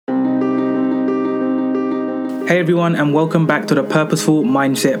Hey everyone, and welcome back to the Purposeful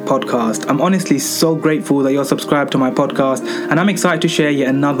Mindset Podcast. I'm honestly so grateful that you're subscribed to my podcast, and I'm excited to share yet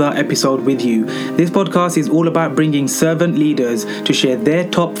another episode with you. This podcast is all about bringing servant leaders to share their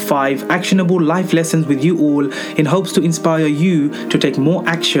top 5 actionable life lessons with you all in hopes to inspire you to take more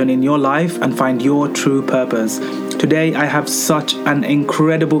action in your life and find your true purpose. Today, I have such an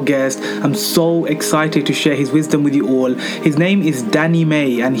incredible guest. I'm so excited to share his wisdom with you all. His name is Danny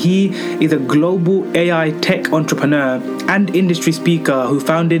May, and he is a global AI tech entrepreneur and industry speaker who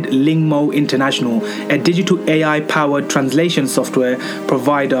founded Lingmo International, a digital AI-powered translation software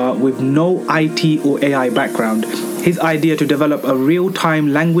provider with no IT or AI background. His idea to develop a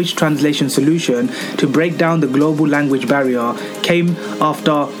real-time language translation solution to break down the global language barrier came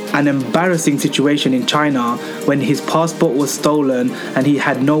after an embarrassing situation in China when his passport was stolen and he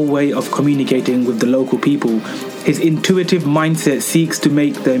had no way of communicating with the local people. His intuitive mindset seeks to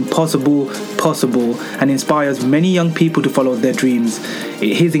make the impossible possible and inspires many young people to follow their dreams.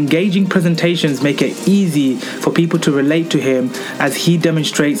 His engaging presentations make it easy for people to relate to him as he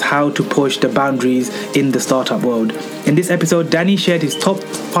demonstrates how to push the boundaries in the startup world. In this episode, Danny shared his top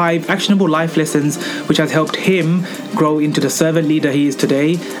 5 actionable life lessons which has helped him grow into the servant leader he is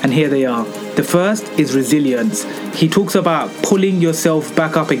today, and here they are. The first is resilience. He talks about pulling yourself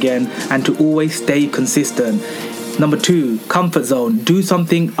back up again and to always stay consistent. Number 2, comfort zone. Do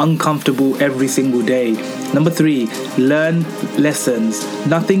something uncomfortable every single day. Number 3, learn lessons.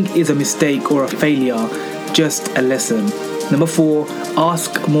 Nothing is a mistake or a failure, just a lesson. Number 4,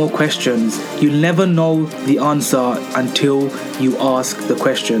 ask more questions. You'll never know the answer until you ask the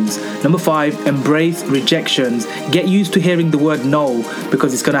questions. Number 5, embrace rejections. Get used to hearing the word no,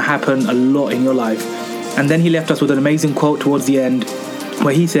 because it's going to happen a lot in your life. And then he left us with an amazing quote towards the end,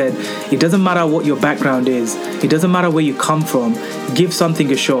 where he said, it doesn't matter what your background is. It doesn't matter where you come from. Give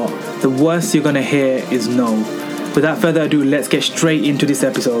something a shot. The worst you're going to hear is no. Without further ado, let's get straight into this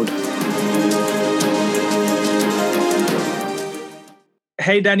episode.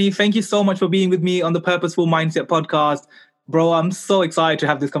 Hey, Danny, thank you so much for being with me on the Purposeful Mindset Podcast. Bro, I'm so excited to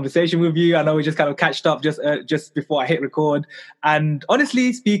have this conversation with you. I know we just kind of catched up just before I hit record. And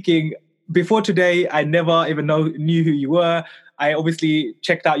honestly speaking, before today, I never even knew who you were. I obviously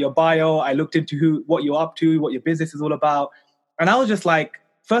checked out your bio. I looked into what you're up to, what your business is all about. And I was just like,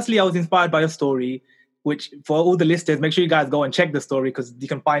 firstly, I was inspired by your story, which for all the listeners, make sure you guys go and check the story because you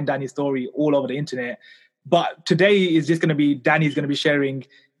can find Danny's story all over the internet. But today is just going to be, Danny's going to be sharing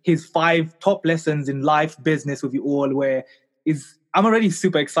his 5 top lessons in life, business with you all, I'm already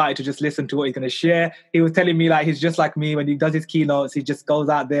super excited to just listen to what he's going to share. He was telling me like he's just like me when he does his keynotes. He just goes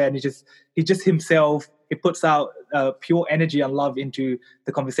out there and he's just himself. He puts out pure energy and love into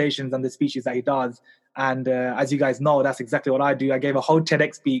the conversations and the speeches that he does. And as you guys know, that's exactly what I do. I gave a whole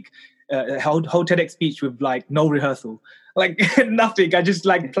TEDx speech with like no rehearsal, like nothing. I just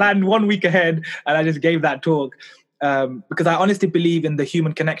like planned 1 week ahead and I just gave that talk because I honestly believe in the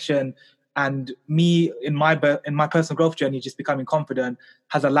human connection. And me, in my personal growth journey, just becoming confident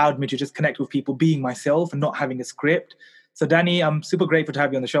has allowed me to just connect with people being myself and not having a script. So, Danny, I'm super grateful to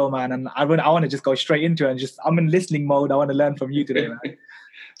have you on the show, man. And I want to just go straight into it and I'm in listening mode. I want to learn from you today, man.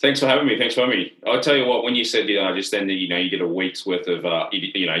 Thanks for having me. I'll tell you what, when you said, just then, you get a week's worth of,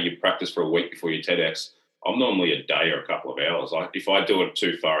 you practice for a week before your TEDx. I'm normally a day or a couple of hours. If I do it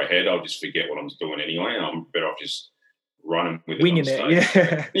too far ahead, I'll just forget what I'm doing anyway. I'm better off just running with it. Winging it,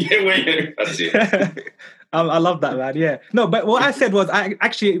 yeah. Yeah, winging it. That's it. I love that, man. Yeah. No, but what I said was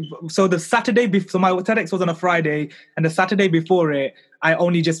so the Saturday before, so my TEDx was on a Friday, and the Saturday before it, I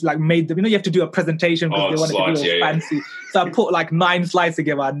only just like made them, you have to do a presentation because they wanted to do it fancy. Yeah. So I put like 9 slides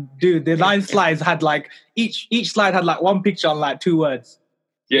together, and dude, the 9 slides had like, each slide had like 1 picture and like 2 words.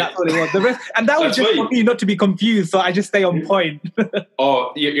 Yeah. That's what it was. The rest, and that was just for me not to be confused, so I just stay on point.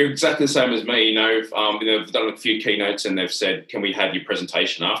 Oh, you're exactly the same as me. They've done a few keynotes and they've said, "Can we have your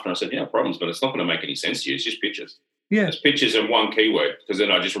presentation after?" And I said, "Yeah, no problems, but it's not going to make any sense to you. It's just pictures. Yeah, it's pictures and 1 keyword, because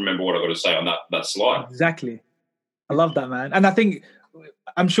then I just remember what I got to say on that slide." Exactly. I love that, man. And I think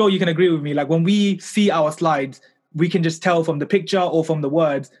I'm sure you can agree with me. Like when we see our slides, we can just tell from the picture or from the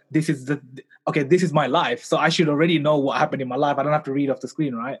words, this is my life. So I should already know what happened in my life. I don't have to read off the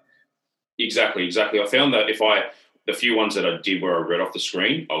screen, right? Exactly. I found that the few ones that I did where I read off the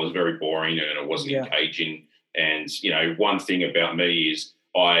screen, I was very boring and it wasn't engaging. And, one thing about me is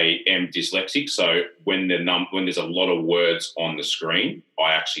I am dyslexic. So when there's a lot of words on the screen,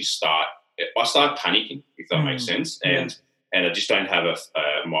 I actually start panicking, if that makes sense. And I just don't have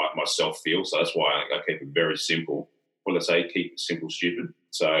my self-feel. So that's why I keep it very simple. What do they say? Keep it simple, stupid.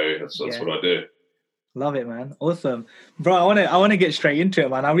 So that's what I do. Love it, man. Awesome. Bro, I wanna get straight into it,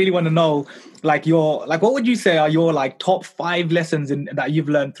 man. I really want to know what would you say are your like top 5 lessons that you've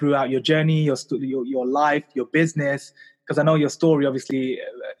learned throughout your journey, your life, your business? Because I know your story obviously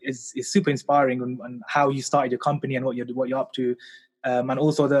is super inspiring on how you started your company and what you're up to. And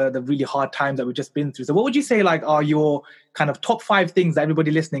also the really hard times that we've just been through. So what would you say like are your kind of top 5 things that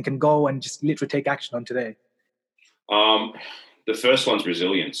everybody listening can go and just literally take action on today? The first one's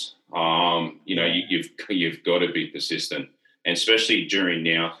resilience. Yeah. You've got to be persistent, and especially during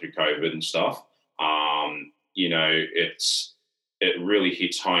now through COVID and stuff. It really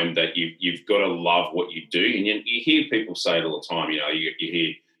hits home that you've got to love what you do, and you hear people say it all the time.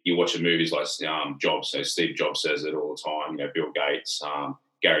 You watch movies like Jobs. So Steve Jobs says it all the time. Bill Gates,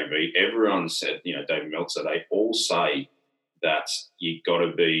 Gary Vee. Everyone said. David Meltzer. They all say that you got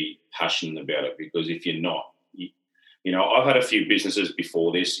to be passionate about it, because if you're not, I've had a few businesses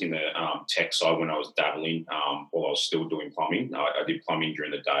before this in the tech side when I was dabbling while I was still doing plumbing. I did plumbing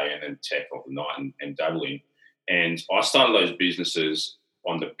during the day and then tech of the night and dabbling. And I started those businesses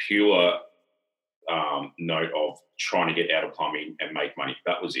on the pure note of trying to get out of plumbing and make money.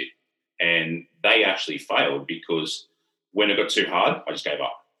 That was it. And they actually failed because when it got too hard, I just gave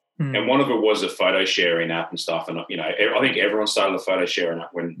up. And one of it was a photo sharing app and stuff. And, I think everyone started a photo sharing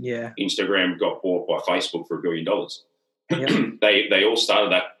app when Instagram got bought by Facebook for $1 billion. Yep. They all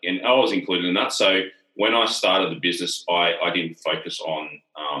started that, and I was included in that. So when I started the business, I didn't focus on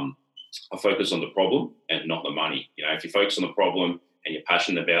I focused on the problem and not the money. If you focus on the problem and you're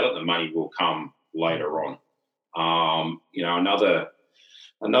passionate about it, the money will come later on.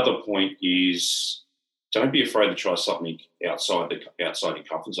 Another point is don't be afraid to try something outside your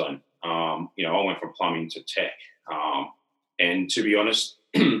comfort zone. I went from plumbing to tech, and to be honest,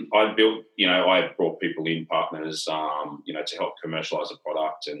 I brought people in, partners, to help commercialize the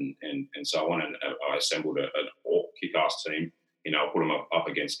product and so on. And I assembled an kick-ass team. I put them up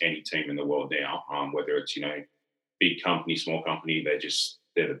against any team in the world now, whether it's, big company, small company,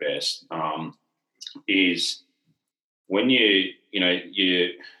 they're the best. Is when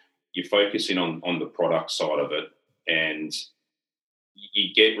you're focusing on the product side of it and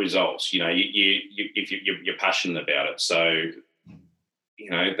you get results, if you're passionate about it. So,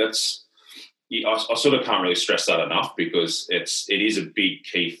 I sort of can't really stress that enough, because it is a big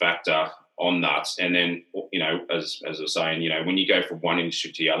key factor on that. And then, as I was saying, when you go from one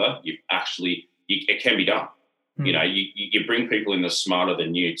industry to the other, it can be done. You bring people in that's smarter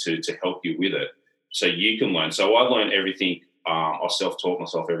than you to help you with it, so you can learn. So I learned everything. I self-taught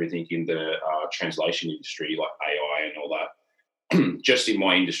myself everything in the translation industry, like AI and all that, just in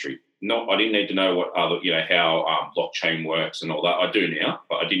my industry. I didn't need to know what other, how blockchain works and all that. I do now,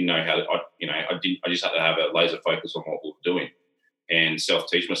 but I didn't know how. I just had to have a laser focus on what we were doing and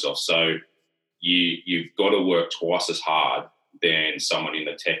self-teach myself. So you've got to work twice as hard than someone in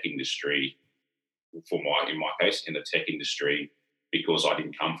the tech industry. In my case, in the tech industry, because I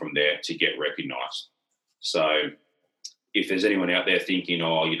didn't come from there to get recognised. So if there's anyone out there thinking,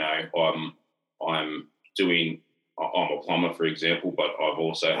 I'm a plumber, for example, but I've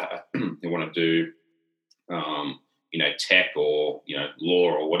also want to do, tech or,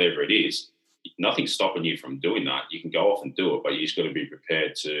 law or whatever it is, nothing's stopping you from doing that. You can go off and do it, but you just got to be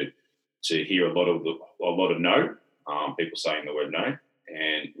prepared to hear a lot of no, people saying the word no,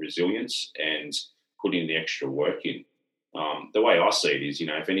 and resilience and putting the extra work in. The way I see it is,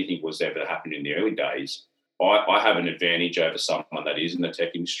 if anything was ever to happen in the early days, I have an advantage over someone that is in the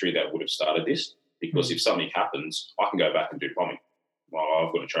tech industry that would have started this, because if something happens, I can go back and do plumbing. Well,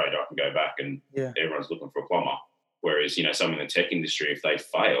 I've got a trade, I can go back and everyone's looking for a plumber. Whereas, someone in the tech industry, if they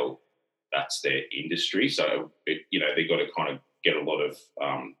fail, that's their industry. So, they've got to kind of get a lot of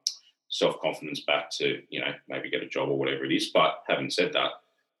self-confidence back to, maybe get a job or whatever it is. But having said that,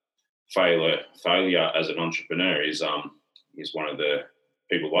 failure as an entrepreneur is one of the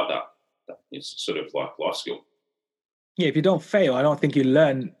people like that. It's sort of like life skill. Yeah, if you don't fail, I don't think you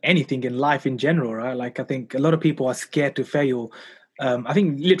learn anything in life in general, right? Like, I think a lot of people are scared to fail. I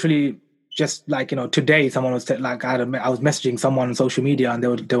think literally just like, today someone was like, I was messaging someone on social media and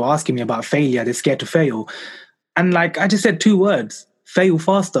they were asking me about failure. They're scared to fail. And like, I just said 2 words, fail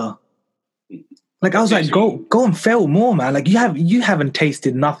faster. Like, I was like, go and fail more, man. Like, you haven't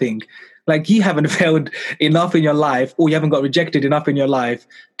tasted nothing. Like, you haven't failed enough in your life, or you haven't got rejected enough in your life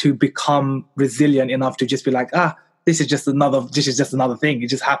to become resilient enough to just be like, this is just another thing. It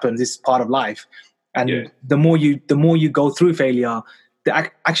just happens. It's part of life. And the more you go through failure,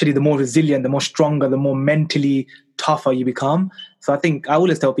 actually the more resilient, the more stronger, the more mentally tougher you become. So I think I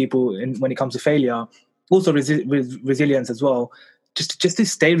always tell people when it comes to failure, also resilience as well, just to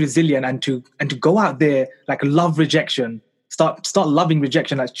stay resilient and to go out there, like, love rejection. Start loving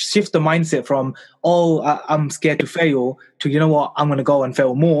rejection. Like, shift the mindset from, I'm scared to fail, to, you know what, I'm going to go and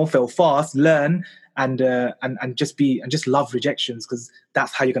fail more, fail fast, learn, and just love rejections, because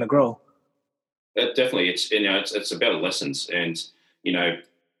that's how you're going to grow. Definitely, it's about lessons, and I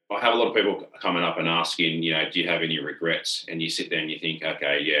have a lot of people coming up and asking, do you have any regrets? And you sit there and you think,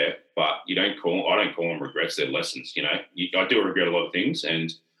 okay, yeah, but I don't call them regrets; they're lessons. I do regret a lot of things,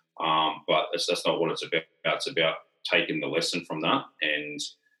 and but that's not what it's about. It's about taking the lesson from that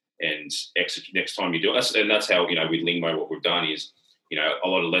and execute next time you do it. And that's how, with Lingmo, what we've done is, a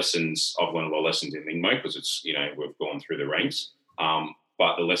lot of lessons. I've learned a lot of lessons in Lingmo because it's, we've gone through the ranks.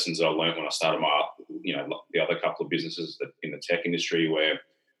 But the lessons that I learned when I started the other couple of businesses in the tech industry where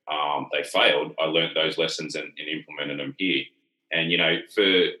they failed, I learned those lessons and implemented them here. And,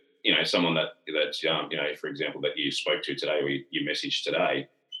 for, someone that's for example, that you spoke to today or you messaged today,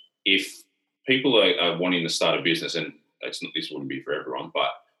 if people are wanting to start a business, and this wouldn't be for everyone, but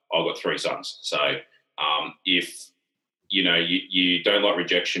I've got 3 sons. So if, you don't like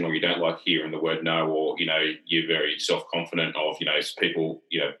rejection, or you don't like hearing the word no, or, you're very self-confident of, people,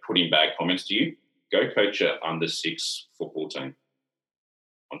 putting bad comments to you, go coach an under-6 football team.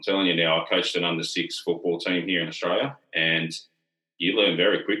 I'm telling you now, I coached an under-6 football team here in Australia, and you learn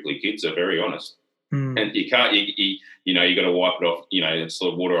very quickly. Kids are very honest. And you can't, you got to wipe it off, it's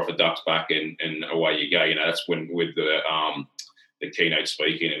sort of water off a duck's back and away you go. That's when with the keynote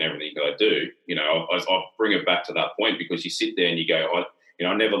speaking and everything that I do, I bring it back to that point, because you sit there and you go,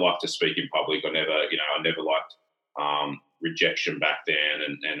 I never liked to speak in public. I never liked rejection back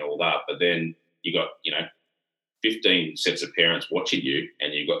then and all that. But then you got, 15 sets of parents watching you,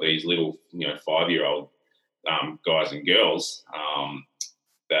 and you've got these little, 5-year-old guys and girls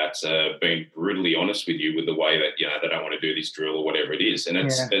that being brutally honest with you with the way that, they don't want to do this drill or whatever it is. And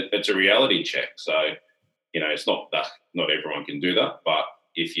it's a reality check. So, it's not that not everyone can do that, but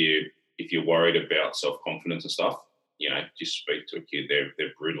if you're worried about self-confidence and stuff, just speak to a kid. They're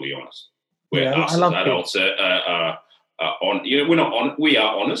brutally honest. Where us as adults are on, we're not on. We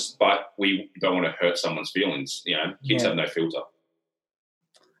are honest, but we don't want to hurt someone's feelings. Kids have no filter.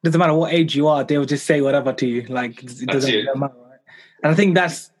 Doesn't matter what age you are; they will just say whatever to you. Like, it doesn't matter, right? And I think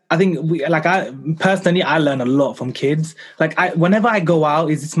I personally learn a lot from kids. Like, whenever I go out,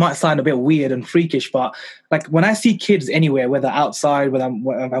 it might sound a bit weird and freakish, but like when I see kids anywhere, whether outside, whether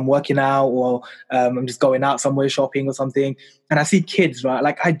I'm working out, or I'm just going out somewhere shopping or something, and I see kids, right?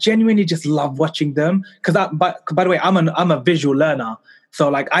 Like, I genuinely just love watching them, because by the way, I'm a visual learner. So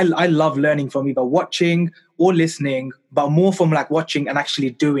like I love learning from either watching or listening, but more from like watching and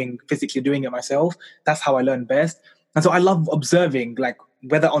actually physically doing it myself. That's how I learn best. And so I love observing, like,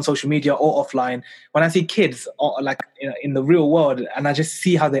 whether on social media or offline, when I see kids like in the real world, and I just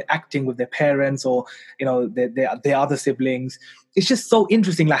see how they're acting with their parents or, their other siblings. It's just so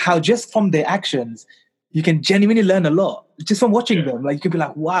interesting, like how just from their actions, you can genuinely learn a lot just from watching them. Like, you could be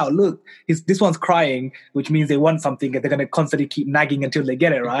like, wow, look, this one's crying, which means they want something, and they're going to constantly keep nagging until they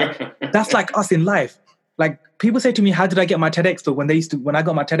get it, right? That's like us in life. Like, people say to me, how did I get my TEDx talk? When I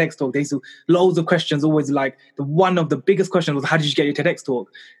got my TEDx talk, they used to loads of questions. Always like one of the biggest questions was, how did you get your TEDx talk?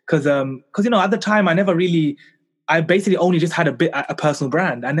 Because at the time I basically only just had a personal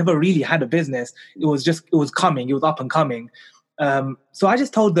brand. I never really had a business. It was coming. It was up and coming. So I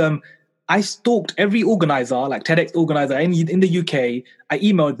just told them, I stalked every organizer, like TEDx organizer in the UK. I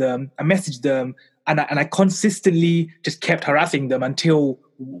emailed them, I messaged them, and I consistently just kept harassing them until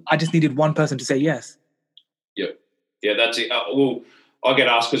I just needed one person to say yes. Yeah, that's it. I get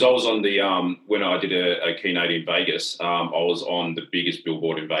asked because I was on the when I did a keynote in Vegas. I was on the biggest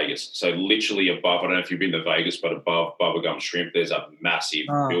billboard in Vegas. So literally above, I don't know if you've been to Vegas, but above Bubblegum Shrimp, there's a massive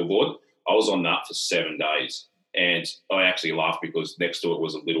billboard. I was on that for 7 days, and I actually laughed because next to it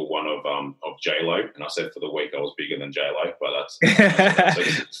was a little one of J-Lo, and I said for the week I was bigger than J-Lo, but that's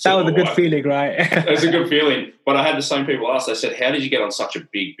that was a good feeling, right? It's a good feeling. But I had the same people ask. They said, "How did you get on such a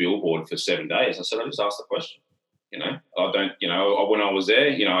big billboard for 7 days?" I said, "I just asked the question." I don't, when I was there,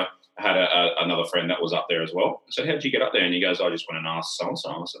 I had another friend that was up there as well. I said, how did you get up there? And he goes, I just went and asked so-and-so.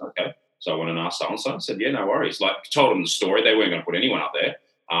 I said, okay. So I went and asked so-and-so. I said, yeah, no worries. Like, told them the story. They weren't going to put anyone up there.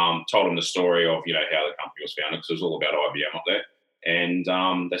 Told them the story of, how the company was founded, because it was all about IBM up there. And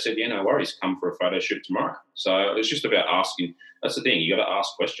they said, yeah, no worries. Come for a photo shoot tomorrow. So it's just about asking. That's the thing. You got to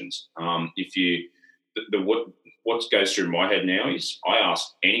ask questions. What goes through my head now is I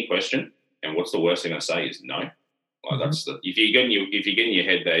ask any question, and what's the worst they're going to say is no. Like, that's if you get in your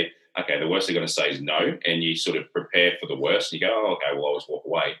head, the worst they're going to say is no, and you sort of prepare for the worst, and you go, oh, okay, well, I'll just walk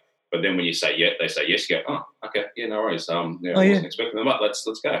away. But then when you say they say yes, you go, oh, okay, yeah, no worries. I wasn't expecting them, but let's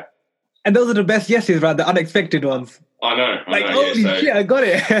go. And those are the best yeses, right? The unexpected ones. I know. Holy shit, I got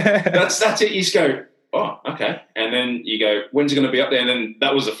it. that's it. You just go, oh, okay. And then you go, when's it going to be up there? And then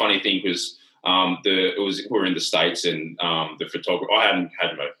that was a funny thing because we were in the States and the photographer, I hadn't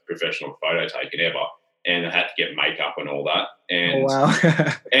had a professional photo taken ever, and I had to get makeup and all that. And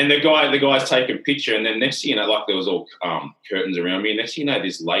and the guy's taking a picture, and then next thing you know, like there was all curtains around me, and next thing you know,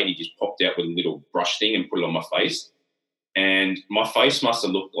 this lady just popped out with a little brush thing and put it on my face. And my face must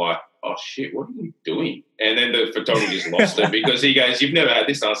have looked like, oh shit, what are you doing? And then the photographer just lost it because he goes, you've never had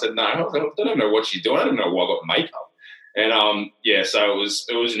this? And I said, no, I don't know what she's doing. I don't know why I got makeup. And so it was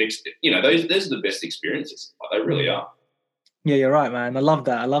those are the best experiences. They really are. Yeah, you're right, man. I love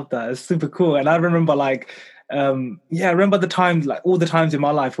that. It's super cool. And I remember I remember the times, like all the times in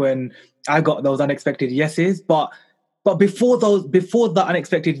my life when I got those unexpected yeses, but before the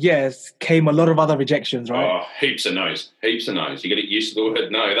unexpected yes came a lot of other rejections, right? Oh, heaps of no's. You get it used to the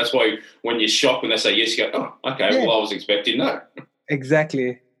word no. That's why when you're shocked when they say yes, you go, oh, okay, well, I was expecting no.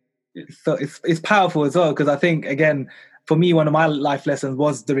 Exactly. Yeah. So it's powerful as well, because I think, again, for me, one of my life lessons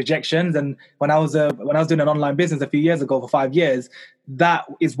was the rejections. And when I was doing an online business a few years ago for 5 years, that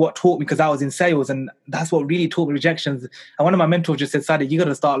is what taught me, because I was in sales, and that's what really taught me rejections. And one of my mentors just said, Sadi, you got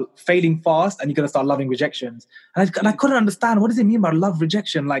to start failing fast and you got to start loving rejections. And I couldn't understand, what does it mean by love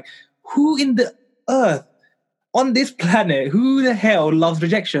rejection? Like, who in the earth on this planet, who the hell loves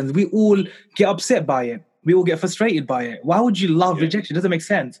rejections? We all get upset by it. We all get frustrated by it. Why would you love rejection? It doesn't make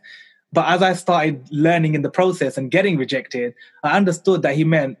sense. But as I started learning in the process and getting rejected, I understood that he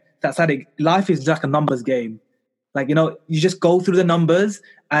meant that life is like a numbers game. Like, you just go through the numbers,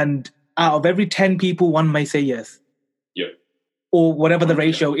 and out of every 10 people, one may say yes. Yep. Or whatever the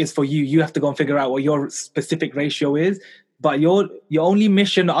ratio is for you. You have to go and figure out what your specific ratio is. But your only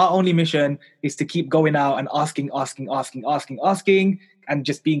mission, our only mission, is to keep going out and asking, and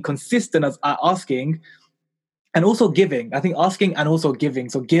just being consistent as asking. And also giving. I think asking and also giving.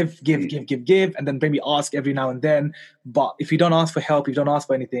 So give, and then maybe ask every now and then. But if you don't ask for help, if you don't ask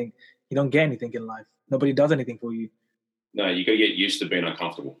for anything, you don't get anything in life. Nobody does anything for you. No, you got to get used to being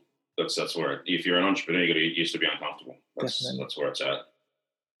uncomfortable. That's where, if you're an entrepreneur, you got to get used to being uncomfortable. That's where it's at.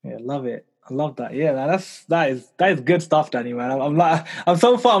 Yeah, love it. I love that. Yeah, that is good stuff, Danny, man. I'm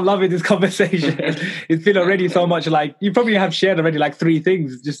so far, I'm loving this conversation. It's been already so much, like, you probably have shared already like 3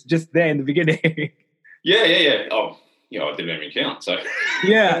 things just there in the beginning. Yeah. Oh, I didn't even count. So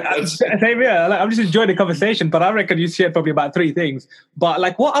yeah, same here. I'm just enjoying the conversation, but I reckon you shared probably about 3 things. But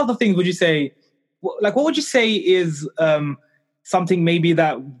like, what other things would you say? Like, what would you say is something maybe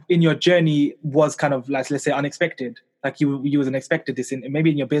that in your journey was kind of, like, let's say, unexpected? Like you wasn't expected this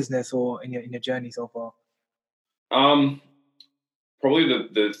maybe in your business or in your journey so far. Probably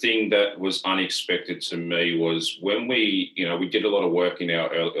the thing that was unexpected to me was when we did a lot of work in the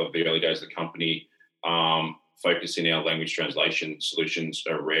early days of the company. Focusing our language translation solutions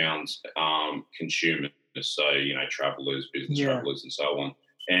around consumers, so travelers, business travelers, and so on.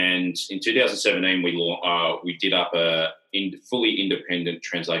 And in 2017, we did up a fully independent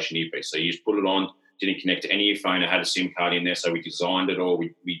translation earpiece. So you just put it on, didn't connect to any of your phone. It had a SIM card in there, so we designed it all.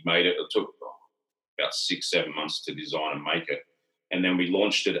 We made it. It took about 6-7 months to design and make it, and then we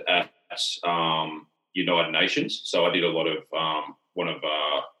launched it at United Nations. So I did a lot of one of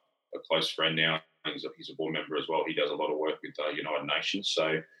a close friend now. He's a board member as well. He does a lot of work with United Nations.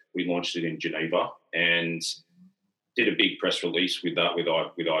 So we launched it in Geneva and did a big press release with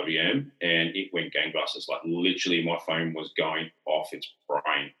IBM, and it went gangbusters. Like, literally, my phone was going off its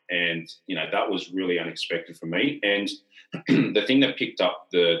brain, and that was really unexpected for me. And the thing that picked up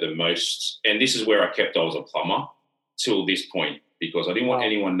the most, and this is where I was a plumber till this point, because I didn't want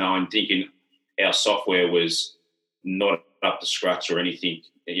anyone knowing, thinking our software was not up to scratch or anything.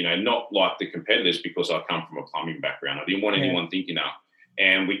 Not like the competitors, because I come from a plumbing background. I didn't want anyone thinking that.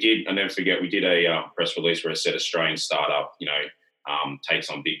 And I'll never forget, we did a press release where it said Australian startup, takes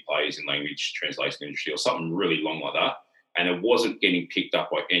on big players in language translation industry or something really long like that. And it wasn't getting picked up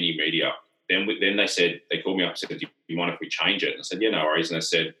by any media. Then they called me up and said, do you mind if we change it? And I said, yeah, no worries. And they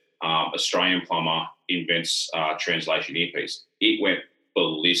said, Australian plumber invents translation earpiece. It went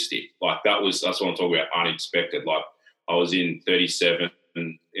ballistic. Like, that's what I'm talking about, unexpected. Like, I was in 37,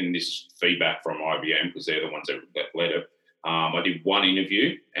 and in this feedback from IBM, because they're the ones that led it. I did 1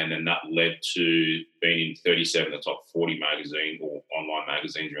 interview, and then that led to being in 37 of the top 40 magazine or online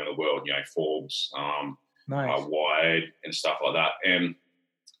magazines around the world, Forbes, nice. Wired, and stuff like that. And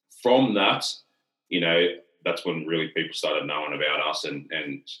from that, that's when really people started knowing about us and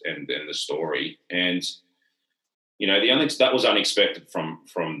the story. And that was unexpected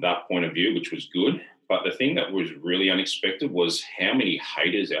from that point of view, which was good. But the thing that was really unexpected was how many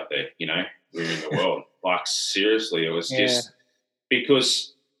haters out there, were in the world. Like, seriously, it was just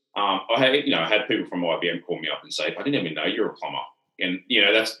because I had people from IBM call me up and say, I didn't even know you're a plumber. And,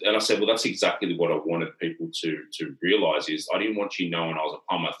 and I said, well, that's exactly what I wanted people to realise is I didn't want you knowing I was a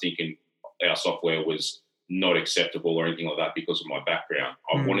plumber thinking our software was not acceptable or anything like that because of my background.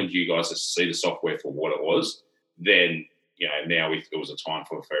 I wanted you guys to see the software for what it was. Then, now it was a time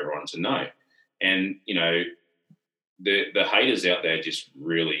for everyone to know. And, the haters out there just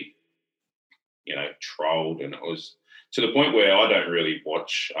really, trolled. And it was to the point where I don't really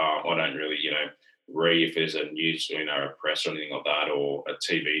watch, read if there's a news, a press or anything like that, or a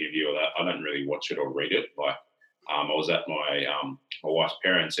TV interview or that. I don't really watch it or read it. Like, I was at my wife's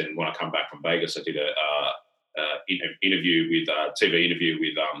parents, and when I come back from Vegas, I did a TV interview with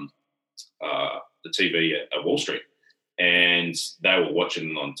the TV at Wall Street, and they were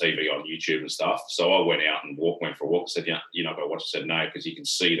watching on TV on YouTube and stuff. So I went out and went for a walk. I said, you're not going to watch it? I said, no, because you can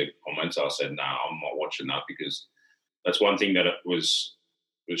see the comments. I said, no, I'm not watching that, because that's one thing that it was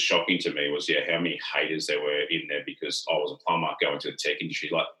shocking to me was, how many haters there were in there because I was a plumber going to the tech industry.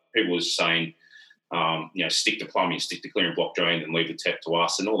 Like, people were saying, stick to plumbing, stick to clearing block drains and leave the tech to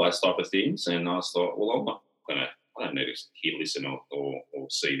us and all those type of things. And I thought, well, I don't need to hear, listen or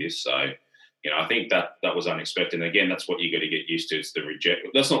see this. So, I think that was unexpected. And again, that's what you got to get used to. It's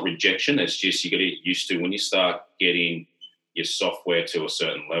that's not rejection. It's just you got to get used to when you start getting your software to a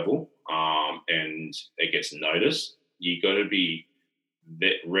certain level and it gets noticed, you got to be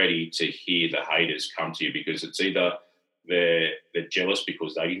ready to hear the haters come to you, because it's either they're jealous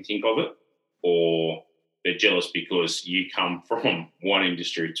because they didn't think of it, or they're jealous because you come from one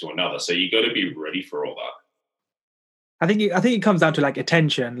industry to another. So you got to be ready for all that. I think it comes down to like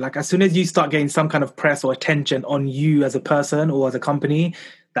attention. Like, as soon as you start getting some kind of press or attention on you as a person or as a company,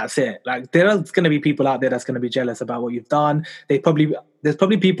 that's it. Like, there's going to be people out there that's going to be jealous about what you've done. There's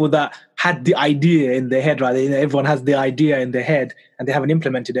probably people that had the idea in their head, right? Everyone has the idea in their head and they haven't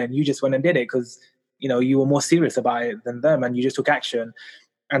implemented it, and you just went and did it because, you were more serious about it than them and you just took action.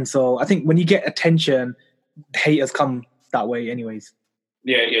 And so I think when you get attention, haters come that way anyways.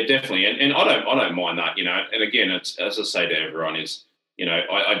 Yeah, definitely. And I don't mind that, and again, it's, as I say to everyone is,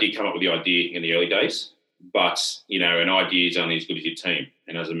 I did come up with the idea in the early days, but, an idea is only as good as your team.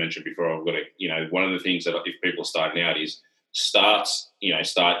 And as I mentioned before, I've got to, one of the things that if people are starting out is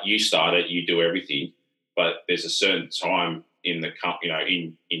you start it, you do everything, but there's a certain time in the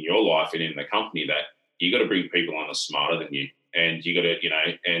company, in your life and in the company that you got to bring people on that's smarter than you. And you got to,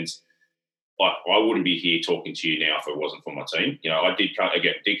 and like, I wouldn't be here talking to you now if it wasn't for my team. I did come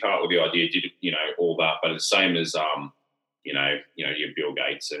up with the idea, did, all that, but it's the same as, your Bill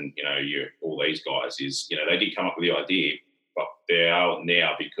Gates and, all these guys is, they did come up with the idea, but they are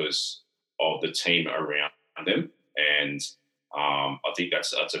now because of the team around them. And I think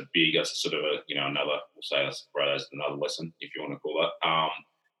that's sort of another, we'll say that's another lesson, if you want to call it,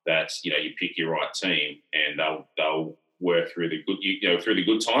 that, you pick your right team and they'll work through the good, through the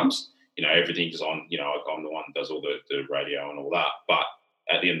good times. Everything's on, I'm the one that does all the radio and all that. But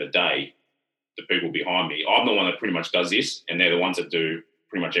at the end of the day, the people behind me, I'm the one that pretty much does this, and they're the ones that do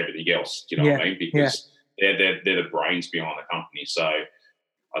pretty much everything else. Do you know what I mean? Because they're the brains behind the company. So I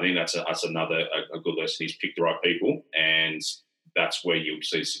think that's another good lesson is pick the right people, and that's where you'll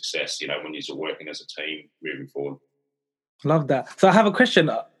see success, when you're working as a team moving forward. Love that. So I have a question.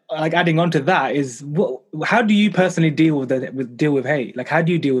 Like, adding on to that is, how do you personally deal with hate? Like, how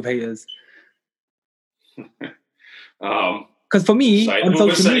do you deal with haters? Because for me, on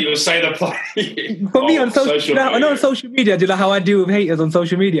social media, on social media, do you know how I deal with haters on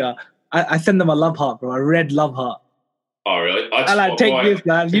social media? I send them a love heart, bro, a red love heart. Oh, really? Take this,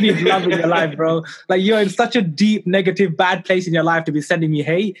 man. You need love in your life, bro. Like, you're in such a deep, negative, bad place in your life to be sending me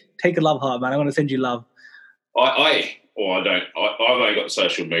hate. Take a love heart, man. I want to send you love. I've only got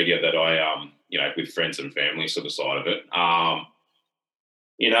social media that I, with friends and family sort of side of it.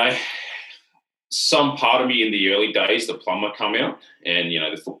 Some part of me in the early days, the plumber come out and,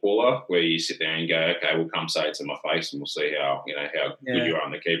 the footballer, where you sit there and go, okay, we'll come say it to my face and we'll see how good you are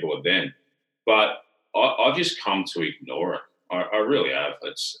on the keyboard then. But I've just come to ignore it. I really have.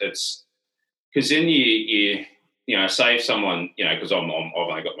 It's because then you say if someone, because I've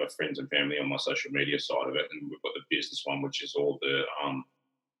only got my friends and family on my social media side of it, and we've got the business one, which is all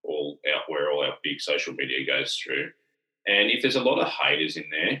where all our big social media goes through. And if there's a lot of haters in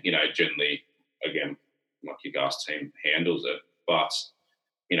there, generally, again, my kick-ass team handles it. But,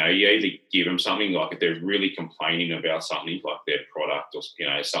 you either give them something, like if they're really complaining about something like their product product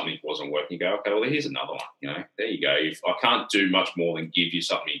or, something wasn't working, you go, okay, well, here's another one. There you go. If I can't do much more than give you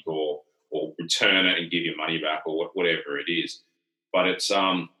something or return it and give you money back or whatever it is. But it's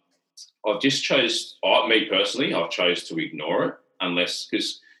I've just me personally, I've chose to ignore it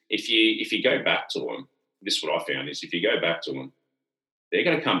because if you go back to them, this is what I found is if you go back to them, they're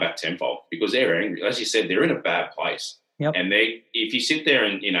going to come back tenfold because they're angry. As you said, they're in a bad place. Yep. And if you sit there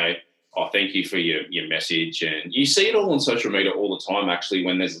and, thank you for your message. And you see it all on social media all the time, actually,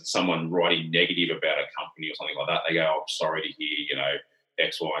 when there's someone writing negative about a company or something like that. They go, I'm sorry to hear,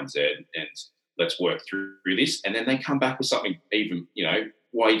 X, Y, and Z, and let's work through this. And then they come back with something even,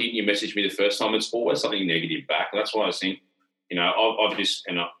 why didn't you message me the first time? It's always something negative back. And that's why I think,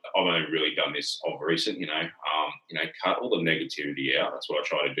 I've only really done this of recent, cut all the negativity out. That's what I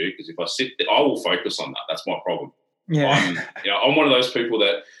try to do. Because if I sit there, I will focus on that. That's my problem. Yeah. I'm one of those people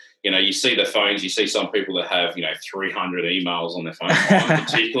that, you see the phones, you see some people that have, 300 emails on their phone. I'm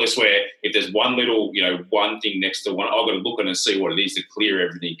meticulous where if there's one little, one thing next to one, I've got to look at it and see what it is to clear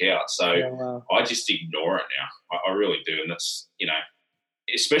everything out. So I just ignore it now. I really do. And that's,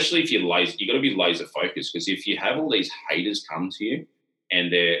 especially if you're lazy, you got to be laser focused because if you have all these haters come to you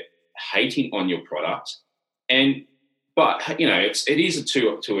and they're hating on your product but it is a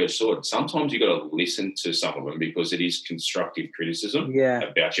two-edged sword. Sometimes you got to listen to some of them because it is constructive criticism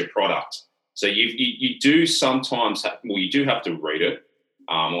about your product. So you do sometimes you do have to read it.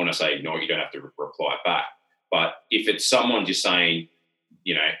 When I say ignore, you don't have to reply back. But if it's someone just saying,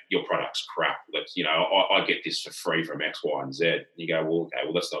 your product's crap, I get this for free from X, Y, and Z. You go, well, okay,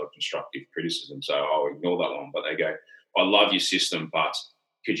 well, that's not a constructive criticism, so I'll ignore that one. But they go, I love your system, but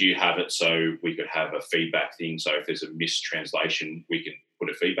could you have it so we could have a feedback thing? So if there's a mistranslation, we can put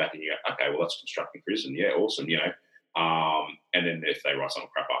a feedback and you go, okay, well, that's constructive criticism. Yeah, awesome, And then if they write some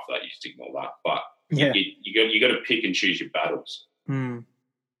crap after that, you just ignore that. But you got to pick and choose your battles. Mm.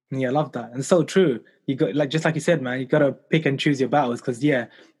 Yeah, I love that. And it's so true. You got just like you said, man, you got to pick and choose your battles because,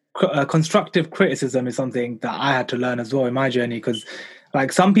 constructive criticism is something that I had to learn as well in my journey because,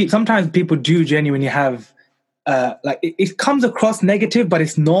 sometimes people do genuinely have, it comes across negative, but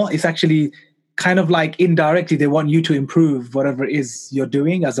it's not. It's actually kind of like indirectly they want you to improve whatever it is you're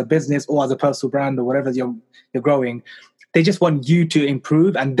doing as a business or as a personal brand or whatever you're growing. They just want you to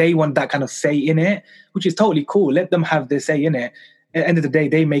improve and they want that kind of say in it, which is totally cool. Let them have their say in it. At the end of the day,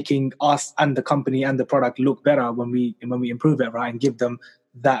 they're making us and the company and the product look better when we improve it, right? And give them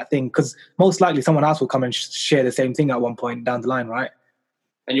that thing. Because most likely someone else will come and share the same thing at one point down the line, right?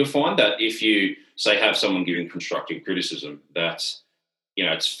 And you'll find that if you, say, have someone giving constructive criticism, that's,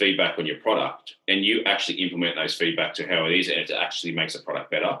 it's feedback on your product and you actually implement those feedback to how it is and it actually makes the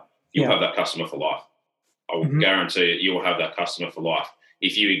product better, you'll have that customer for life. I will guarantee you will have that customer for life.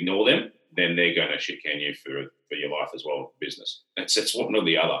 If you ignore them, then they're going to shit can you for your life as well, business. It's one or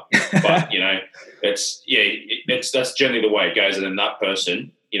the other. But, that's generally the way it goes. And then that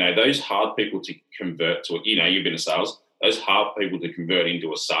person, those hard people to convert to, you've been in sales, those hard people to convert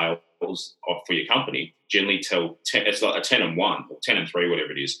into a sales for your company generally tell 10, it's like a 10 and 1 or 10 and 3,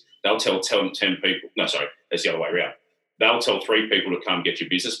 whatever it is. They'll tell 10 people. No, sorry, that's the other way around. They'll tell 3 people to come get your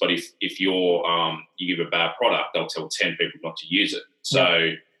business, but if you're you give a bad product, they'll tell 10 people not to use it.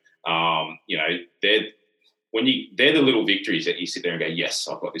 So, they're the little victories that you sit there and go, yes,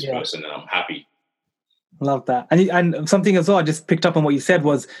 I've got this person and I'm happy. Love that. And something as well, I just picked up on what you said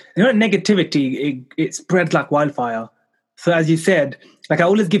was, negativity, it spreads like wildfire. So as you said, I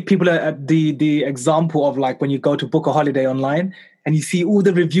always give people the example of when you go to book a holiday online and you see all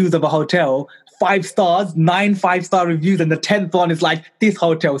the reviews of a hotel, 5 stars, 9 5-star reviews, and the 10th one is this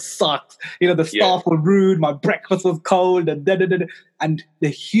hotel sucks. The staff were rude, my breakfast was cold, and And the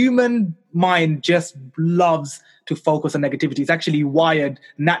human mind just loves to focus on negativity. It's actually wired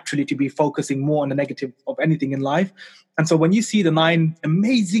naturally to be focusing more on the negative of anything in life. And so when you see the 9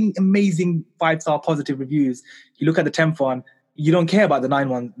 amazing 5-star positive reviews, you look at the 10th one, you don't care about the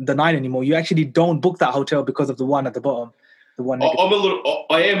 9 anymore. You actually don't book that hotel because of the one at the bottom. The one negative.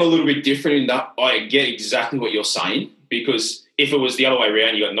 I am a little bit different in that I get exactly what you're saying, because if it was the other way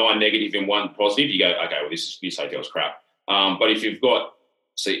around, you got 9 negative and 1 positive, you go, okay, well, this hotel's crap. But if you've got,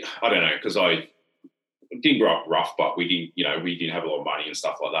 I don't know, because I didn't grow up rough, but we didn't have a lot of money and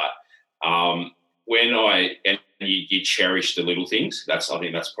stuff like that. You cherish the little things. I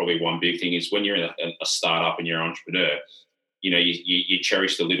think that's probably one big thing is when you're in a startup and you're an entrepreneur, you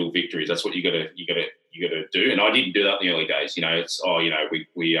cherish the little victories. That's what you got to do. And I didn't do that in the early days.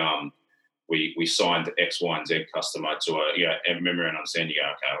 We signed X, Y, and Z customer to a memorandum understanding. You go,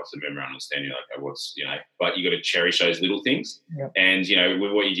 okay, what's the memorandum understanding? Okay, but you got to cherish those little things. Yep. And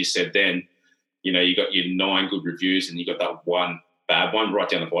with what you just said, then you got your 9 good reviews and you got that one bad one right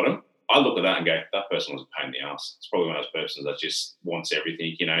down the bottom, I look at that and go, that person was a pain in the ass. It's probably one of those persons that just wants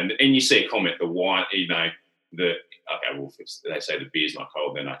everything, and you see a comment, the wine, okay, well, if they say the beer's not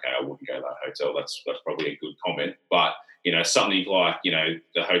cold, then okay, I wouldn't go to that hotel. That's probably a good comment. But, something like,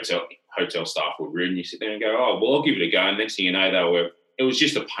 the hotel staff were rude, and you sit there and go, oh, well, I'll give it a go. And next thing you know, it was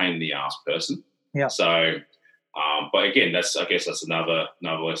just a pain in the ass person. Yeah. So, but again, I guess that's another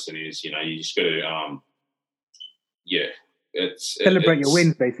lesson is, you just got to, celebrate your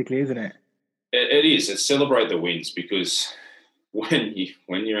wins, basically, isn't it? It is. It's celebrate the wins, because when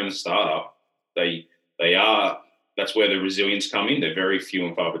you're in a startup, that's where the resilience come in. They're very few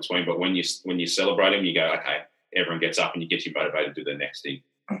and far between. But when you celebrate them, you go, okay, everyone gets up and you get you motivated to do the next thing.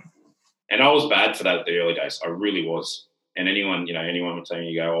 And I was bad for that at the early days. I really was. And anyone would tell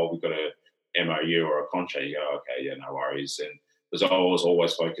you, go, oh, we've got a MOU or a contract. You go, okay, yeah, no worries. And because I was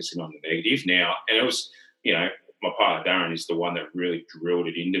always focusing on the negative now, and it was, my partner Darren is the one that really drilled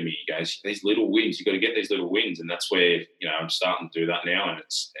it into me. He goes, these little wins, you've got to get these little wins. And that's where, I'm starting to do that now. And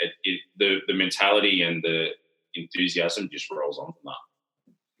it's the mentality and the enthusiasm just rolls on from that.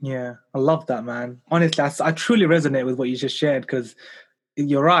 Yeah, I love that, man. Honestly, I truly resonate with what you just shared, because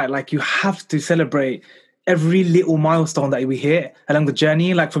you're right. Like, you have to celebrate every little milestone that we hit along the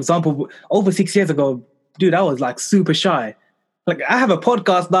journey. Like, for example, over 6 years ago, dude, I was like super shy. Like, I have a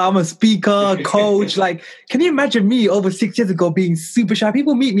podcast now, I'm a speaker, coach. Like, can you imagine me over 6 years ago being super shy?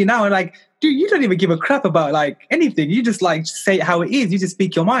 People meet me now and like, dude, you don't even give a crap about like anything. You just like say it how it is. You just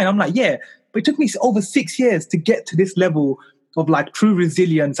speak your mind. I'm like, yeah. But it took me over 6 years to get to this level of like true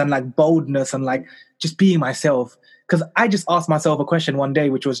resilience and like boldness and like just being myself. Because I just asked myself a question one day,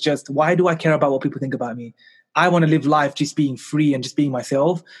 which was just, why do I care about what people think about me? I want to live life just being free and just being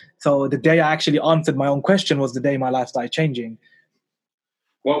myself. So the day I actually answered my own question was the day my life started changing.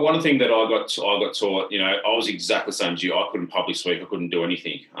 Well, one thing that I got taught, I was exactly the same as you. I couldn't public speak. I couldn't do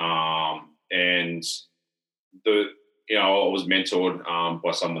anything. And I was mentored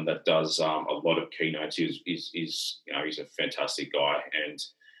by someone that does a lot of keynotes. He's a fantastic guy. And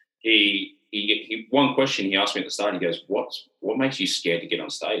he one question he asked me at the start, he goes, what makes you scared to get on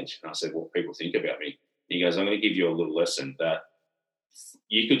stage? And I said, what people think about me. And he goes, I'm going to give you a little lesson that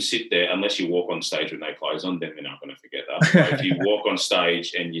you could sit there, unless you walk on stage with no clothes on, then they're not going to forget that. But if you walk on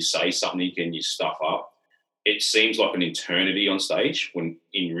stage and you say something and you stuff up, it seems like an eternity on stage when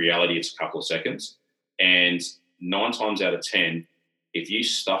in reality it's a couple of seconds. And 9 times out of 10, if you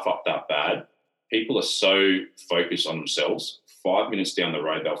stuff up that bad, people are so focused on themselves, 5 minutes down the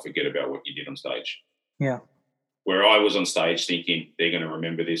road, they'll forget about what you did on stage. Yeah. Where I was on stage thinking they're going to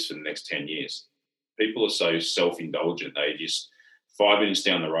remember this for the next 10 years. People are so self-indulgent. They just 5 minutes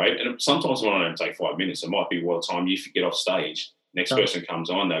down the road, and sometimes when I don't take 5 minutes, it might be by the time you get off stage, next person comes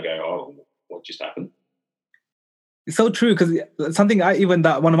on, they'll go, oh, what just happened? It's so true, because something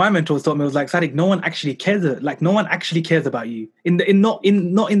that one of my mentors taught me was like, Sadiq, no one actually cares. Like, no one actually cares about you not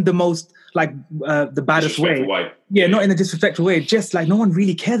in the most like the baddest way. Yeah, not in a disrespectful way. Just like no one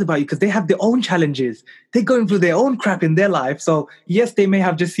really cares about you because they have their own challenges. They're going through their own crap in their life. So yes, they may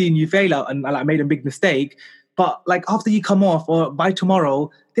have just seen you fail out and like made a big mistake. But like after you come off or by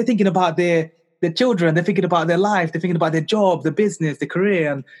tomorrow, they're thinking about their children, they're thinking about their life, they're thinking about their job, their business, their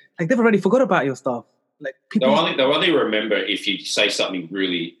career, and like they've already forgot about your stuff. Like people, they'll only remember if you say something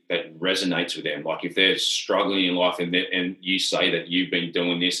really that resonates with them. Like if they're struggling in life and you say that you've been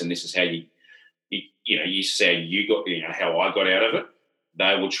doing this and this is how you say you got how I got out of it.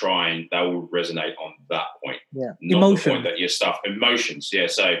 They will resonate on that point. Yeah, not emotion. The point that your stuff, emotions. Yeah,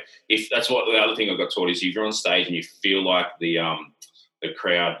 so if that's what the other thing I got taught is, if you're on stage and you feel like the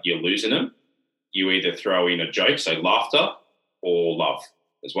crowd, you're losing them, you either throw in a joke, so laughter or love.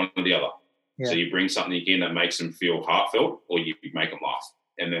 There's one or the other. Yeah. So you bring something in that makes them feel heartfelt, or you make them laugh,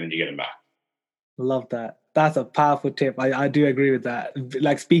 and then you get them back. Love that. That's a powerful tip. I do agree with that.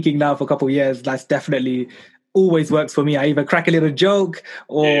 Like speaking now for a couple of years, that's definitely always works for me. I either crack a little joke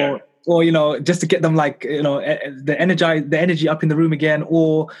or just to get them like the energy up in the room again,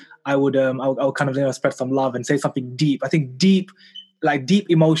 or I'll kind of spread some love and say something deep. I think deep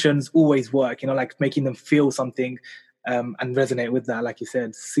emotions always work. Like making them feel something and resonate with that. Like you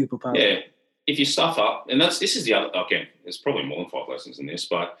said, super powerful. Yeah. If you stuff up, and this is the other, again, there's probably more than 5 lessons in this,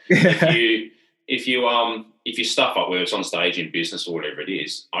 but if you stuff up, whether it's on stage in business or whatever it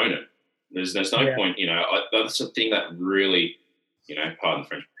is, own it. There's no point, that's the thing that really, pardon the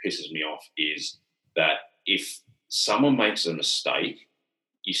French, pisses me off, is that if someone makes a mistake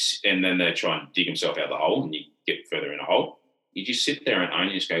and then they try and dig themselves out of the hole and you get further in a hole, you just sit there and own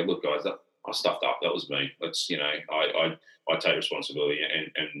it and just go, look, guys, I stuffed up. That was me. Let's, you know, I take responsibility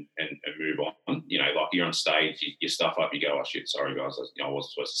and move on. You know, like you're on stage, you stuff up, you go, oh shit, sorry guys, I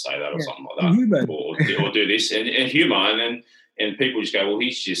wasn't supposed to say that or something like that, human. or do this and humour, and people just go, well,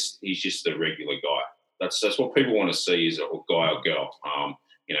 he's just the regular guy. That's what people want to see is a guy or girl.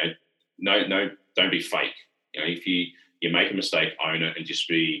 You know, no, don't be fake. You know, if you make a mistake, own it and just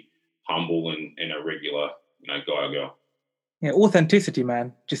be humble and a regular, you know, guy or girl. Yeah, authenticity,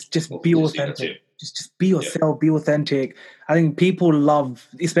 man. Just be authentic. Just be yourself, be authentic. I think people love,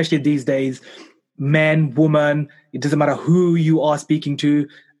 especially these days, men, woman, it doesn't matter who you are speaking to,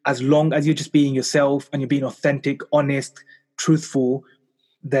 as long as you're just being yourself and you're being authentic, honest, truthful,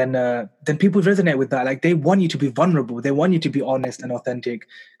 then people resonate with that. Like they want you to be vulnerable. They want you to be honest and authentic,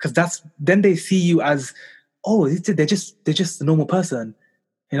 because then they see you as, oh, they're just a normal person.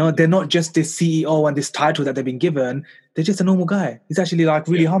 You know, they're not just this CEO and this title that they've been given. They're just a normal guy. He's actually like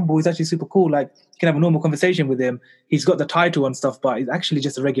really humble. He's actually super cool. Like you can have a normal conversation with him. He's got the title and stuff, but he's actually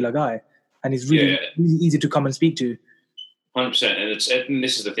just a regular guy. And he's really easy to come and speak to. 100%. And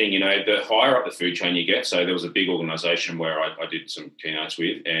this is the thing, you know, the higher up the food chain you get. So there was a big organisation where I did some keynotes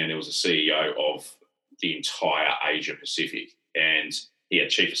with, and it was a CEO of the entire Asia Pacific. And he had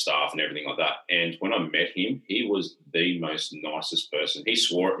chief of staff and everything like that. And when I met him, he was the most nicest person. He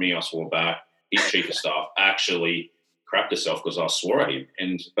swore at me, I swore back. His chief of staff actually crapped herself because I swore at him.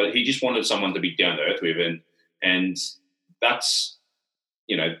 But he just wanted someone to be down to earth with. And that's,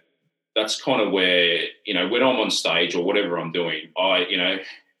 you know, that's kind of where, you know, when I'm on stage or whatever I'm doing, you know,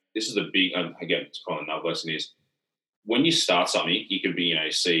 this is the big, again, it's kind of another lesson is when you start something, you can be, you know,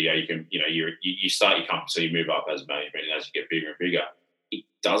 CEO, you can, you know, you start your company, so you move up as management, and as you get bigger and bigger, it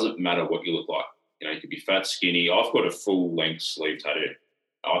doesn't matter what you look like. You know, you could be fat, skinny. I've got a full-length sleeve tattoo.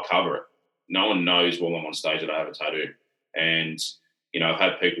 I'll cover it. No one knows while I'm on stage that I have a tattoo. And, you know, I've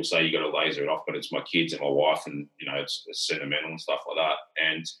had people say you got to laser it off, but it's my kids and my wife and, you know, it's sentimental and stuff like that.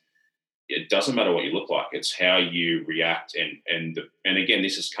 And it doesn't matter what you look like. It's how you react. And again,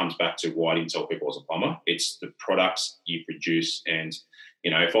 this comes back to why I didn't tell people I was a plumber. It's the products you produce. And,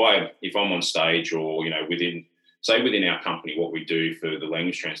 you know, if I'm on stage or, you know, within our company, what we do for the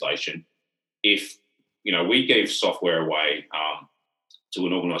language translation, if, you know, we give software away to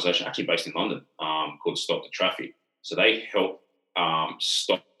an organisation actually based in London called Stop the Traffic. So they help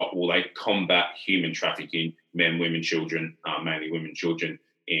they combat human trafficking, men, women, children, mainly women, children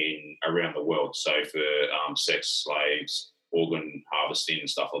around the world. So for sex slaves, organ harvesting and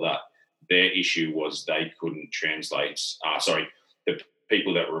stuff like that. Their issue was they couldn't translate, the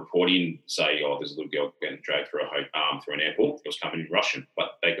people that were reporting say, oh, there's a little girl getting dragged through an airport. It was coming in Russian,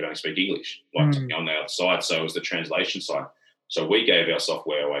 but they could only speak English, like on the other side. So it was the translation side. So we gave our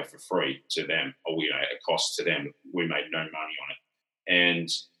software away for free to them, or, you know, it cost to them. We made no money on it. And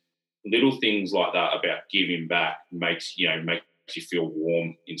little things like that about giving back makes you feel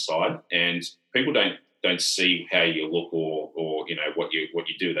warm inside. And people don't see how you look or you know what you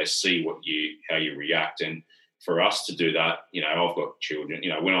do. They see how you react. And for us to do that, you know, I've got children.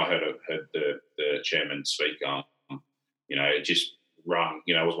 You know, when I heard the chairman speak, you know, it just rung.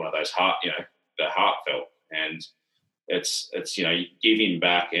 You know, it was one of those the heartfelt. And it's you know, giving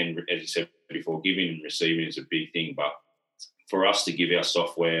back, and as you said before, giving and receiving is a big thing. But for us to give our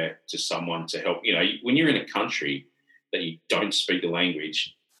software to someone to help, you know, when you're in a country that you don't speak the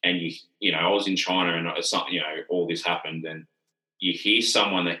language, and you know, I was in China and something, you know, all this happened, and you hear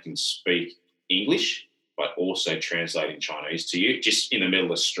someone that can speak English but also translating Chinese to you, just in the middle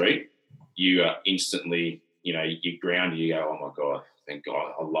of the street, you are instantly, you know, you ground, you go, oh my God, thank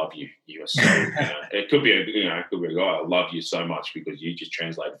God, I love you. You are so, you know, it could be a guy, I love you so much because you just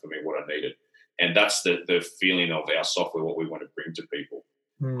translated for me what I needed. And that's the feeling of our software, what we want to bring to people.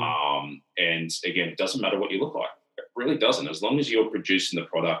 And again, it doesn't matter what you look like. It really doesn't. As long as you're producing the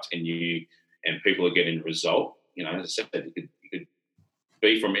product and people are getting the result, you know, as I said, you could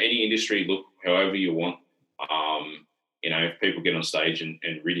be from any industry, look however you want. You know, if people get on stage and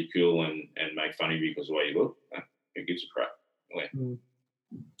ridicule and make fun of you because of the way you look, who gives a crap? Yeah.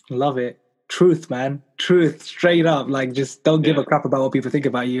 Love it. Truth, man. Truth, straight up. Like, just don't give a crap about what people think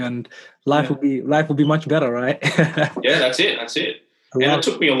about you, and life will be much better, right? Yeah, that's it. And it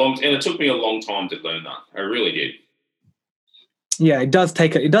took me a long time to learn that. I really did. Yeah, it does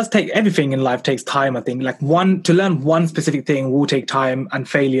take everything in life takes time, I think. Like to learn one specific thing will take time and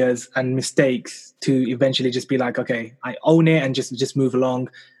failures and mistakes to eventually just be like, okay, I own it and just move along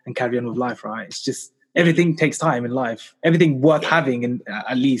and carry on with life, right? It's just everything takes time in life. Everything worth having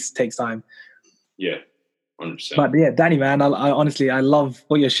at least takes time. Yeah, 100%. But yeah, Danny, man, I honestly, I love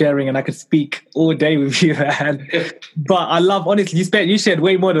what you're sharing, and I could speak all day with you, man. But I love, honestly, you shared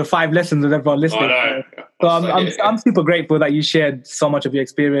way more than 5 lessons with everyone listening. I know. So I'm super grateful that you shared so much of your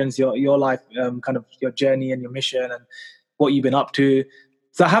experience, your life, kind of your journey and your mission and what you've been up to.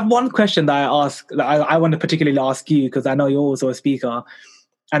 So I have one question that I want to particularly ask you, because I know you're also a speaker,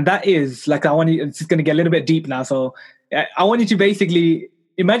 and that is like, it's just going to get a little bit deep now. So I want you to basically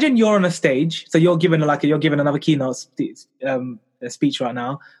imagine you're on a stage. So you're given another keynote speech right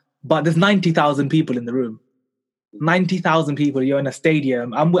now, but there's 90,000 people in the room. 90,000 people. You're in a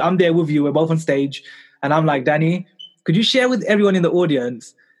stadium. I'm there with you. We're both on stage, and I'm like, Danny, could you share with everyone in the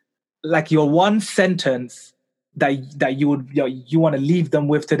audience, like, your one sentence that you want to leave them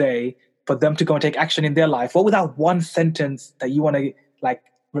with today for them to go and take action in their life? What would that one sentence that you want to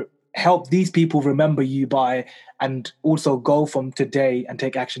help these people remember you by, and also go from today and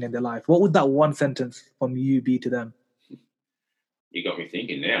take action in their life? What would that one sentence from you be to them? You got me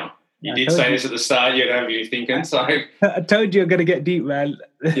thinking now. You did say this at the start. You'd have you thinking. So I told you you're gonna get deep, man.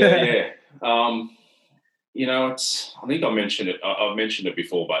 yeah. I think I mentioned it. I've mentioned it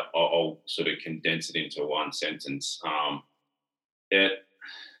before, but I'll sort of condense it into one sentence. If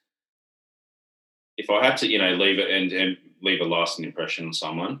I had to, leave it and leave a lasting impression on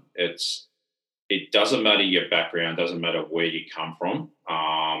someone, it doesn't matter your background, doesn't matter where you come from.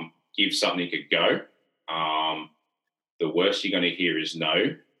 Give something a go. The worst you're going to hear is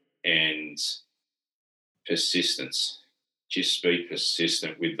no, and persistence. Just be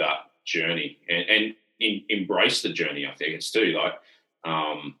persistent with that journey and embrace the journey. I think it's too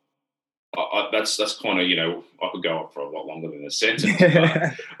that's kind of, I could go on for a lot longer than a sentence.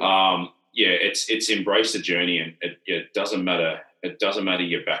 But, it's embrace the journey, and it doesn't matter. It doesn't matter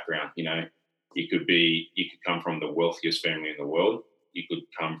your background. You could come from the wealthiest family in the world. You could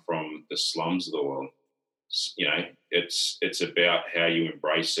come from the slums of the world. It's about how you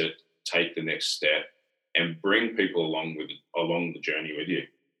embrace it, take the next step, and bring people along the journey with you.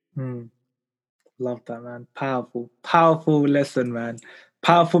 Love that, man. Powerful lesson, man.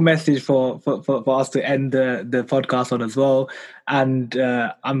 Powerful message for us to end the podcast on as well. And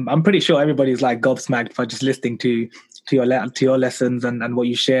I'm pretty sure everybody's like gobsmacked for just listening to your lessons and what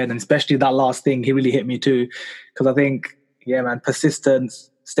you shared, and especially that last thing. He really hit me too, because I think, yeah, man,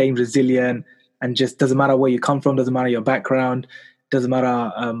 persistence, staying resilient, and just doesn't matter where you come from, doesn't matter your background, doesn't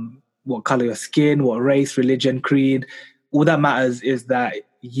matter what color your skin, what race, religion, creed. All that matters is that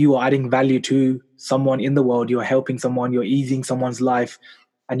you are adding value to someone in the world. You're helping someone, you're easing someone's life,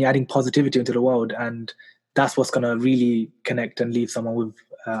 and you're adding positivity into the world. And that's what's going to really connect and leave someone with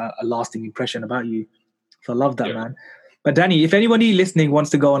a lasting impression about you. So I love that, man. But Danny, if anybody listening wants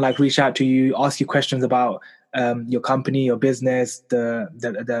to go and reach out to you, ask you questions about your company, your business, the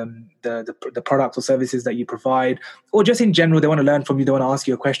products or services that you provide, or just in general, they want to learn from you, they want to ask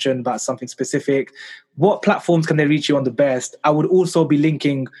you a question about something specific, what platforms can they reach you on the best? I would also be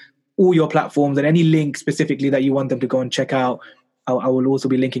linking all your platforms, and any link specifically that you want them to go and check out, I will also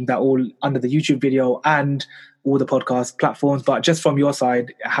be linking that all under the YouTube video and all the podcast platforms. But just from your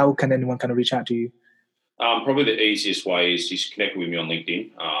side, how can anyone kind of reach out to you? Probably the easiest way is just connect with me on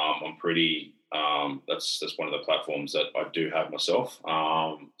LinkedIn. I'm pretty. That's one of the platforms that I do have myself.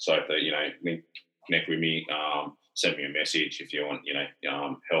 So if they connect with me, send me a message if you want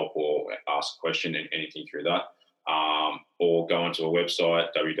help or ask a question and anything through that, or go onto a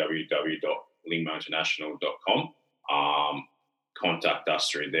website, www.lingmointernational.com. Contact us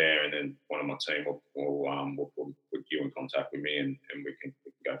through there, and then one of my team will put you in contact with me, and we can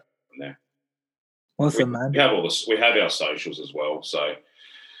go from there. Awesome, man. We have our socials as well. So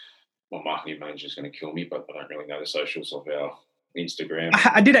my marketing manager is going to kill me, but I don't really know the socials of our Instagram.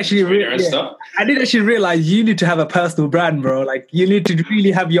 I did actually realize you need to have a personal brand, bro. Like, you need to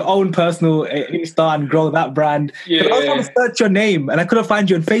really have your own personal Insta and grow that brand. Yeah. I was trying to search your name, and I couldn't find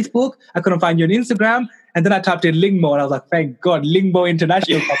you on Facebook. I couldn't find you on Instagram. And then I typed in Lingmo, and I was like, thank God, Lingmo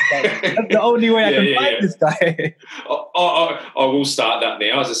International comes up. That's the only way I can find this guy. I will start that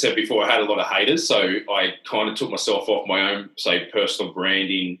now. As I said before, I had a lot of haters, so I kind of took myself off my own, personal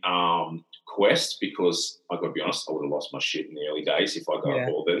branding quest, because I got to be honest, I would have lost my shit in the early days if I got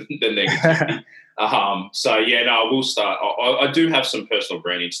all the negativity. I will start. I do have some personal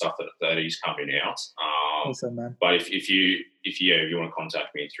branding stuff that is coming out. Awesome, man. But if you want to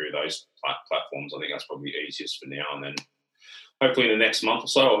contact me through those platforms, I think that's probably the easiest for now. And then hopefully in the next month or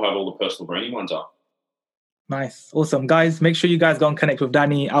so, I'll have all the personal branding ones up. Nice. Awesome. Guys, make sure you guys go and connect with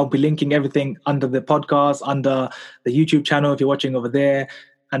Danny. I'll be linking everything under the podcast, under the YouTube channel if you're watching over there.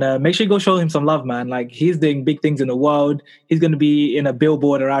 And make sure you go show him some love, man. Like, he's doing big things in the world. He's going to be in a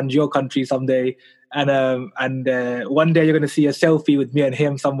billboard around your country someday. And one day you're going to see a selfie with me and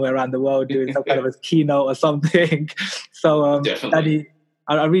him somewhere around the world doing some kind of a keynote or something. So, Danny,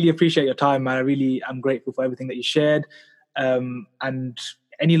 I really appreciate your time, man. I'm grateful for everything that you shared. And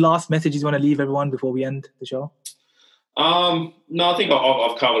any last messages you want to leave everyone before we end the show? No, I think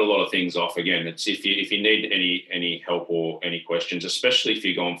I've covered a lot of things off. Again, it's if you need any help or any questions, especially if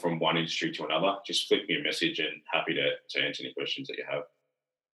you're going from one industry to another, just flick me a message and happy to answer any questions that you have.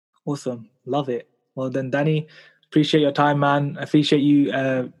 Awesome. Love it. Well then, Danny, appreciate your time, man. I appreciate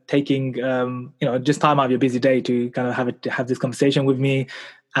you taking just time out of your busy day to kind of have this conversation with me.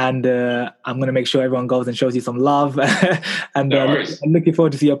 And I'm going to make sure everyone goes and shows you some love. And I'm looking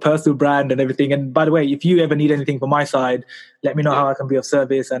forward to see your personal brand and everything. And by the way, if you ever need anything from my side, let me know how I can be of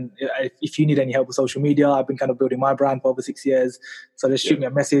service. And if you need any help with social media, I've been kind of building my brand for over 6 years. So just shoot me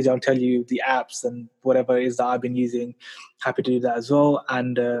a message. I'll tell you the apps and whatever it is that I've been using. Happy to do that as well.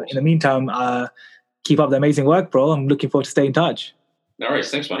 And in the meantime, keep up the amazing work, bro. I'm looking forward to staying in touch. No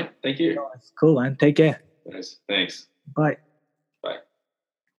worries. Thanks, mate. Thank you. Cool, man. Take care. Thanks. Bye. Bye.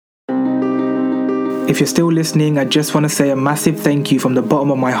 If you're still listening, I just want to say a massive thank you from the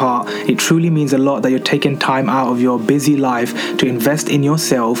bottom of my heart. It truly means a lot that you're taking time out of your busy life to invest in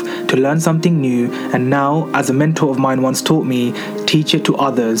yourself, to learn something new, and now, as a mentor of mine once taught me, teach it to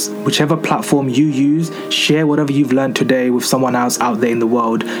others. Whichever platform you use, share whatever you've learned today with someone else out there in the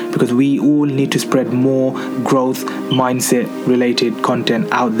world, because we all need to spread more growth mindset related content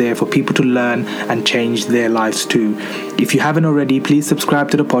out there for people to learn and change their lives too. If you haven't already, please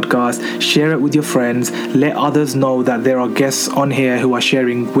subscribe to the podcast, share it with your friends, let others know that there are guests on here who are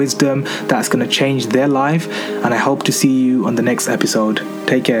sharing wisdom that's going to change their life, and I hope to see you on the next episode.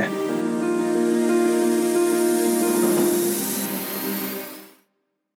 Take care.